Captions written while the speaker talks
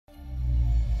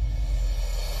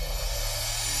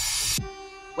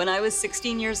When I was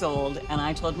 16 years old and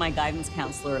I told my guidance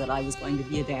counselor that I was going to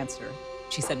be a dancer,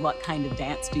 she said, "What kind of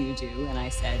dance do you do?" And I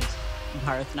said,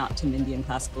 "Bharatanatyam, Indian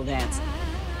classical dance."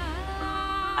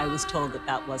 I was told that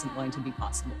that wasn't going to be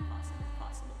possible.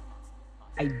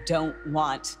 I don't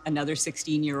want another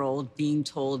 16-year-old being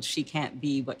told she can't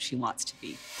be what she wants to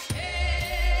be.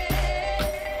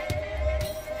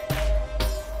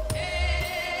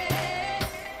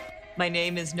 My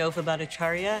name is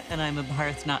Bhattacharya, and I'm a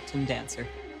Bharatanatyam dancer.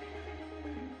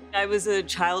 I was a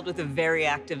child with a very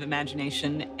active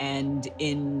imagination, and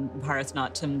in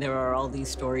Bharatanatyam there are all these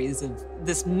stories of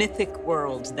this mythic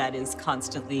world that is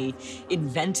constantly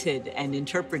invented and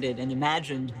interpreted and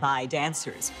imagined by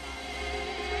dancers.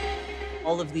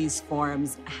 All of these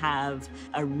forms have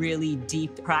a really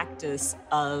deep practice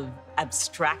of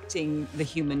abstracting the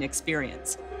human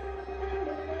experience.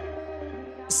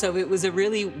 So it was a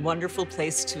really wonderful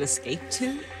place to escape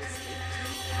to.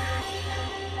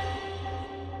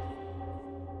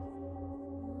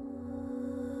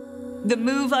 The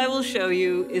move I will show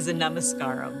you is a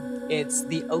namaskaram. It's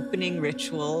the opening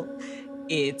ritual.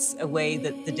 It's a way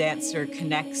that the dancer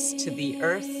connects to the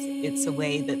earth. It's a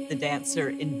way that the dancer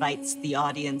invites the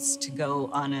audience to go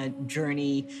on a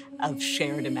journey of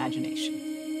shared imagination.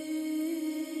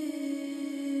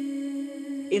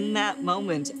 In that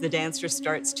moment, the dancer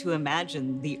starts to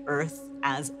imagine the earth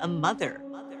as a mother.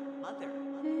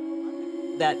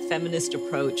 That feminist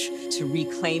approach to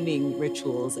reclaiming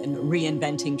rituals and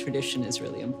reinventing tradition is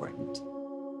really important.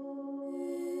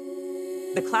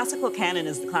 The classical canon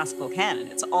is the classical canon.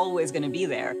 It's always going to be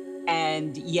there.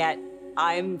 And yet,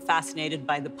 I'm fascinated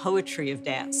by the poetry of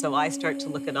dance. So I start to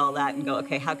look at all that and go,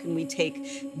 okay, how can we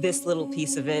take this little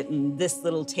piece of it and this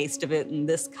little taste of it and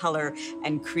this color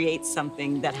and create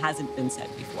something that hasn't been said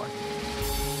before?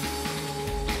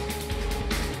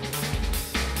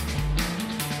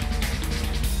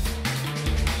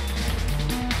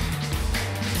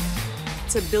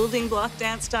 It's a building block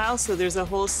dance style, so there's a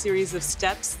whole series of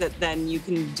steps that then you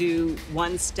can do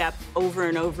one step over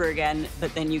and over again,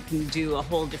 but then you can do a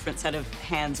whole different set of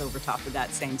hands over top of that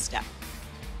same step.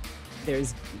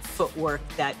 There's footwork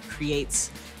that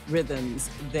creates rhythms.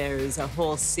 There's a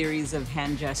whole series of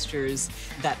hand gestures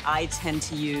that I tend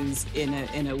to use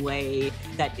in a way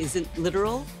that isn't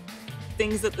literal.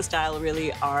 Things that the style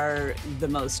really are the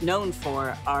most known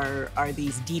for are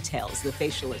these details, the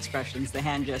facial expressions, the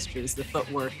hand gestures, the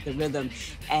footwork, the rhythm,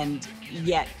 and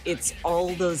yet it's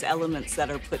all those elements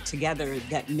that are put together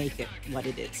that make it what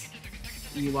it is.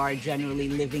 You are generally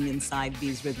living inside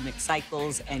these rhythmic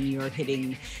cycles and you're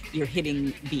hitting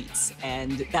beats.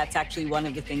 And that's actually one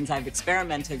of the things I've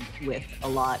experimented with a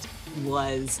lot,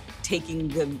 was taking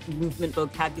the movement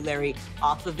vocabulary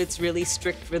off of its really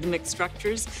strict rhythmic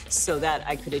structures so that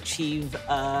I could achieve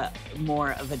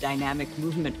more of a dynamic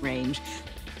movement range,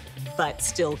 but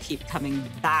still keep coming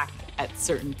back at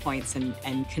certain points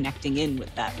and connecting in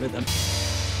with that rhythm.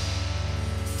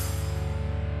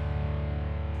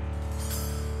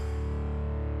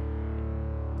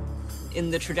 In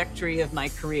the trajectory of my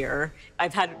career,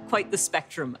 I've had quite the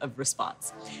spectrum of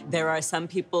response. There are some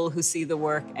people who see the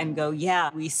work and go, yeah,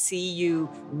 we see you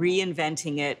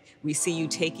reinventing it, we see you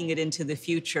taking it into the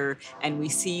future, and we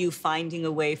see you finding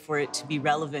a way for it to be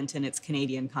relevant in its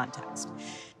Canadian context.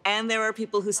 And there are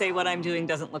people who say what I'm doing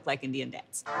doesn't look like Indian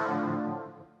dance.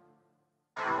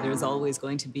 There's always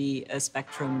going to be a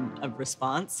spectrum of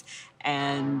response,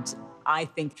 and I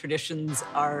think traditions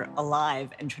are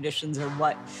alive and traditions are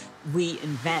what we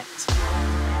invent.